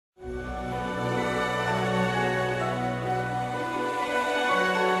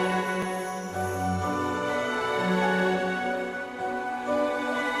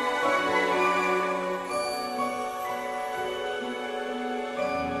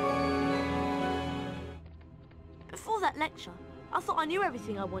Before that lecture, I thought I knew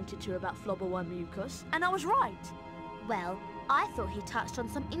everything I wanted to about Flobberworm mucus, and I was right. Well, I thought he touched on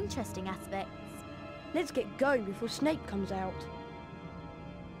some interesting aspects. Let's get going before Snape comes out.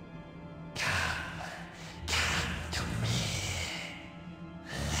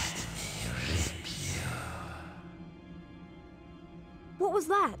 What was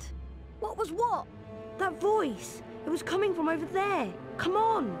that? What was what? That voice. It was coming from over there. Come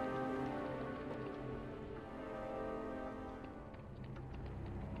on.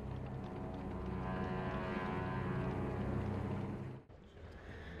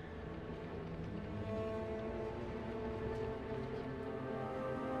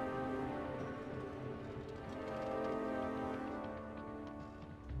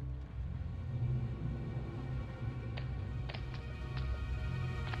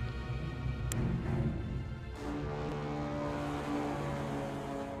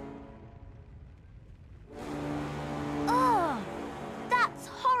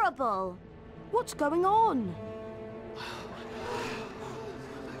 What's going on?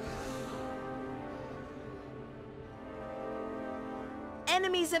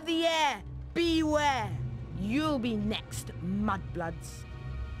 Enemies of the air, beware! You'll be next, mudbloods.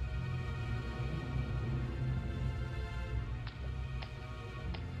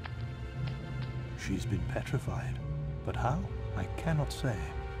 She's been petrified, but how? I cannot say.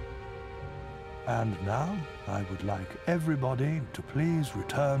 And now, I would like everybody to please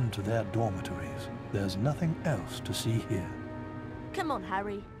return to their dormitories. There's nothing else to see here. Come on,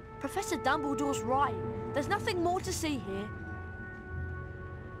 Harry. Professor Dumbledore's right. There's nothing more to see here.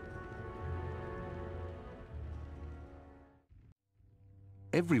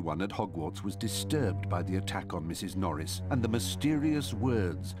 Everyone at Hogwarts was disturbed by the attack on Mrs. Norris and the mysterious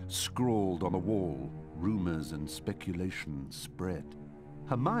words scrawled on a wall. Rumours and speculation spread.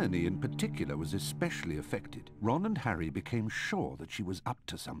 Hermione in particular was especially affected. Ron and Harry became sure that she was up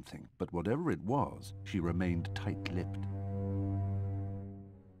to something, but whatever it was, she remained tight-lipped.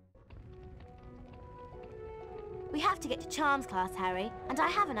 We have to get to Charms class, Harry, and I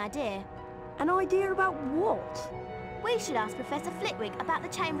have an idea. An idea about what? We should ask Professor Flitwick about the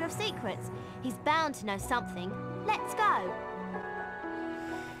Chamber of Secrets. He's bound to know something. Let's go.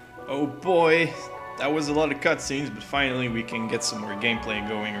 Oh boy. That was a lot of cutscenes, but finally we can get some more gameplay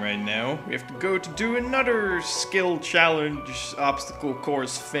going right now. We have to go to do another skill challenge, obstacle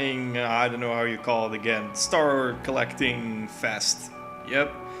course thing, I don't know how you call it again. Star collecting fest.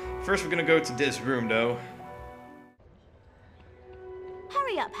 Yep. First we're gonna go to this room though.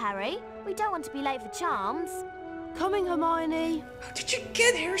 Hurry up, Harry. We don't want to be late for Charms. Coming, Hermione. How did you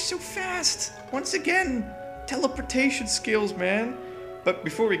get here so fast? Once again, teleportation skills, man. But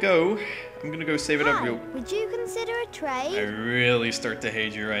before we go, I'm gonna go save it up real... Would you consider a trade? I really start to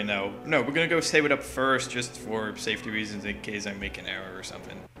hate you right now. No, we're gonna go save it up first, just for safety reasons, in case I make an error or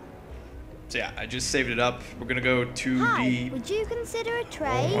something. So yeah, I just saved it up. We're gonna go to the... Would you consider a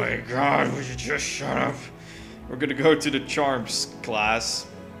trade? Oh my god, would you just shut up? We're gonna go to the Charms class,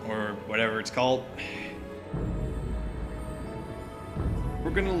 or whatever it's called. We're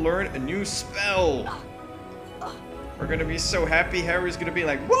gonna learn a new spell. We're gonna be so happy. Harry's gonna be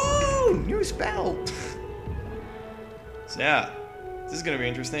like, whoa, new spell. So yeah, this is gonna be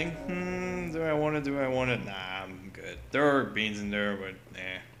interesting. Do I want it? Nah, I'm good. There are beans in there, but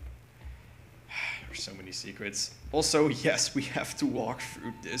nah. There's so many secrets. Also, yes, we have to walk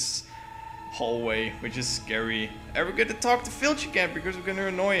through this hallway, which is scary. And we're gonna talk to Filch again because we're gonna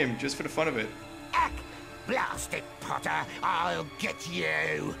annoy him just for the fun of it. Ack! Blast it, Potter! I'll get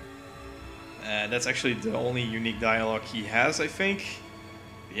you! That's actually the only unique dialogue he has, I think.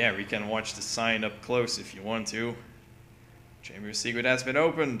 But yeah, we can watch the sign up close if you want to. Chamber of Secret has been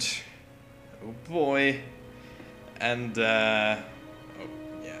opened. Oh boy. And, oh,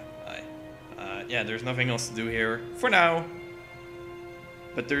 yeah, yeah, there's nothing else to do here for now.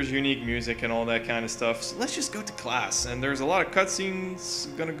 But there's unique music and all that kind of stuff. So let's just go to class. And there's a lot of cutscenes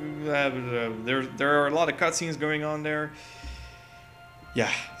there are a lot of cutscenes going on there.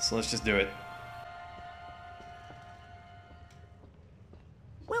 Yeah, so let's just do it.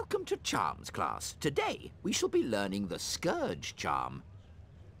 Welcome to Charms class. Today, we shall be learning the Skurge charm.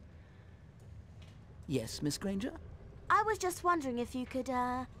 Yes, Miss Granger? I was just wondering if you could,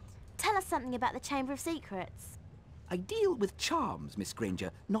 tell us something about the Chamber of Secrets. I deal with charms, Miss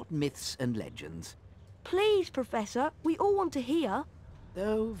Granger, not myths and legends. Please, Professor, we all want to hear.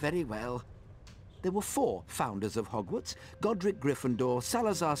 Oh, very well. There were 4 founders of Hogwarts: Godric Gryffindor,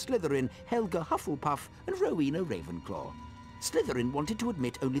 Salazar Slytherin, Helga Hufflepuff, and Rowena Ravenclaw. Slytherin wanted to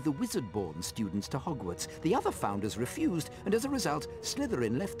admit only the wizard-born students to Hogwarts. The other founders refused, and as a result,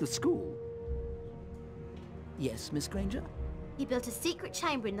 Slytherin left the school. Yes, Miss Granger? He built a secret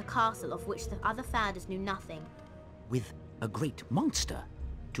chamber in the castle of which the other founders knew nothing. With a great monster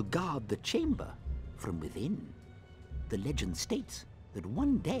to guard the chamber from within. The legend states that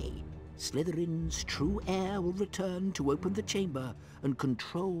one day, Slytherin's true heir will return to open the chamber and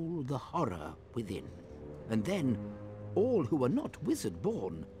control the horror within. And then, all who are not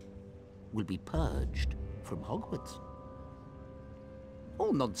wizard-born will be purged from Hogwarts.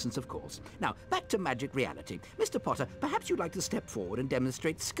 All nonsense, of course. Now, back to magic reality. Mr. Potter, perhaps you'd like to step forward and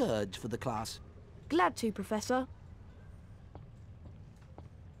demonstrate Skurge for the class. Glad to, Professor.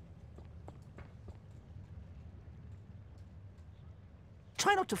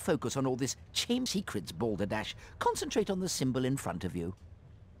 Try not to focus on all this chamber secrets, Balderdash. Concentrate on the symbol in front of you.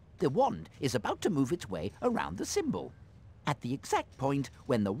 The wand is about to move its way around the symbol. At the exact point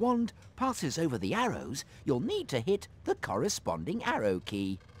when the wand passes over the arrows, you'll need to hit the corresponding arrow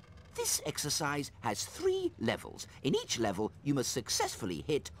key. This exercise has 3 levels. In each level, you must successfully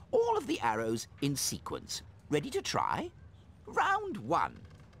hit all of the arrows in sequence. Ready to try? Round 1.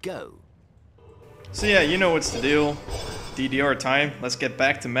 Go. So yeah, you know what's the deal. DDR time. Let's get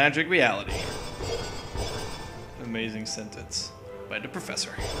back to magic reality. Amazing sentence by the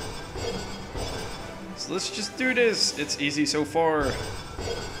professor. So let's just do this. It's easy so far.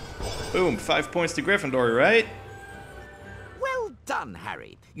 Boom, 5 points to Gryffindor, right? Well done,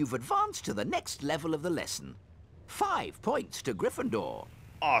 Harry. You've advanced to the next level of the lesson. 5 points to Gryffindor.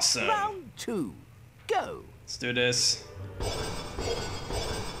 Awesome. Round 2. Go. Let's do this.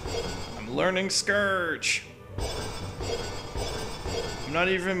 I'm learning Skurge. I'm not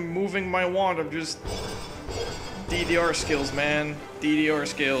even moving my wand, I'm just... DDR skills, man. DDR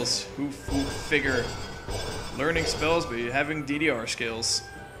skills. Who figure? Learning spells, but you're having DDR skills.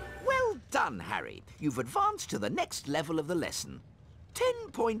 Well done, Harry. You've advanced to the next level of the lesson.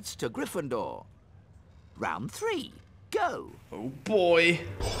 10 points to Gryffindor. Round 3. Go. Oh boy.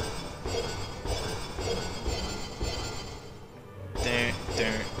 Dun,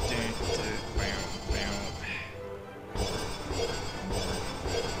 dun, dun, dun, bow, bow.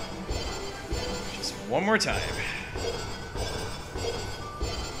 Just one more time.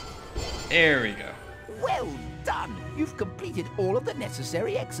 There we go. Well done. You've completed all of the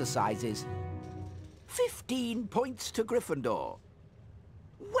necessary exercises. 15 points to Gryffindor.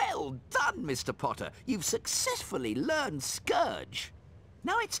 Well done, Mr. Potter. You've successfully learned Skurge.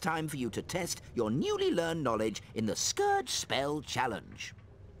 Now it's time for you to test your newly learned knowledge in the Skurge Spell Challenge.